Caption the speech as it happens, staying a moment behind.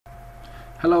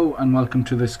Hello and welcome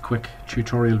to this quick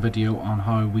tutorial video on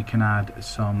how we can add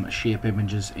some shape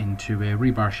images into a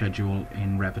rebar schedule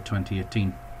in Revit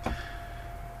 2018.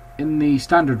 In the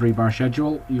standard rebar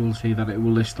schedule you will see that it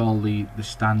will list all the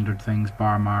standard things,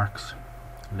 bar marks,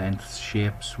 lengths,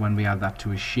 shapes. When we add that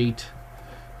to a sheet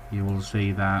you will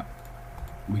see that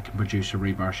we can produce a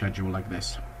rebar schedule like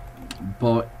this.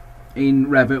 But in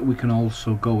Revit we can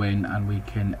also go in and we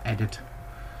can edit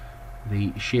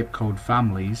the shape code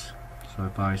families. So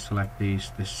if I select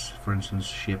this for instance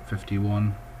shape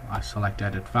 51, I select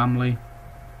edit family,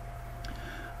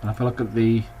 and if I look at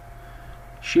the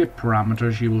shape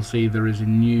parameters you will see there is a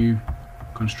new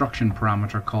construction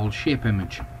parameter called shape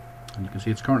image, and you can see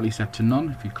it's currently set to none.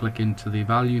 If you click into the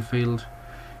value field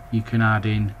you can add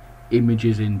in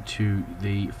images into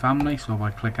the family. So if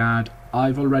I click add,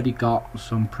 I've already got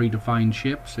some predefined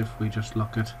shapes. If we just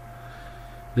look at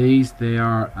these, they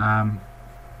are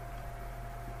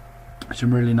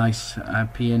some really nice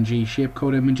PNG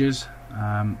shapecode images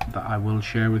that I will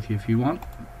share with you if you want,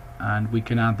 and we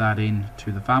can add that in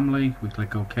to the family. We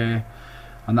click OK,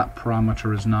 and that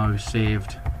parameter is now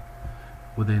saved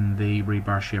within the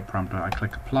rebar shape parameter. I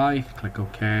click apply, click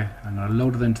OK. I'm going to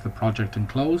load it into the project and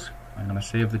close. I'm going to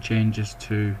save the changes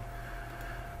to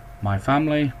my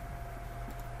family,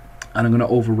 and I'm going to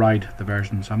override the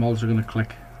version. So I'm also going to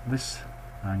click this.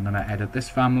 I'm going to edit this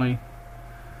family.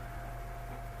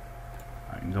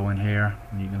 I can go in here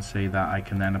and you can see that I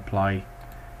can then apply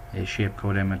a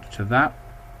shapecode image to that.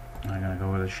 I'm going to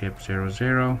go with a shape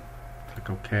 00, click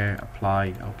OK,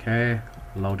 apply OK,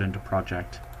 load into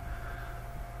project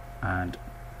and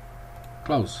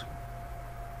close,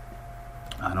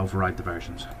 and override the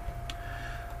versions.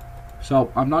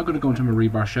 So I'm now going to go into my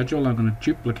rebar schedule. I'm going to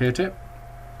duplicate it,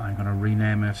 I'm going to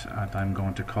rename it, and I'm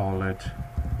going to call it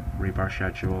rebar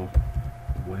schedule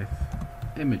with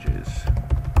images.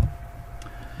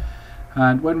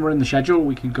 And when we're in the schedule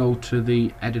we can go to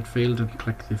the edit field and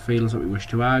click the fields that we wish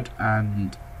to add,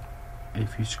 and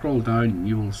if you scroll down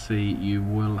you will see you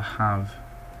will have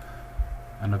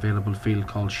an available field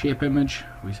called shape image.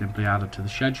 We simply add it to the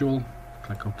schedule,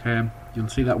 click OK. You'll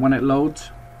see that when it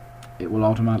loads it will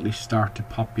automatically start to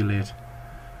populate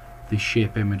the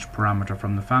shape image parameter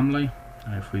from the family.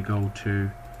 And if we go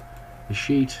to the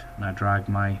sheet and I drag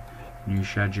my new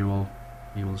schedule,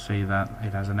 you will see that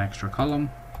it has an extra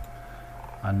column,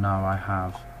 and now I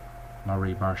have my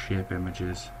rebar shape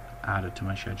images added to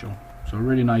my schedule. So a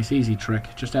really nice easy trick.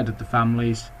 Just edit the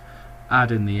families,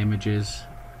 add in the images,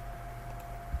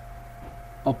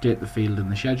 update the field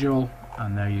in the schedule,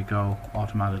 and there you go,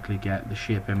 automatically get the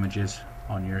shape images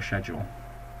on your schedule.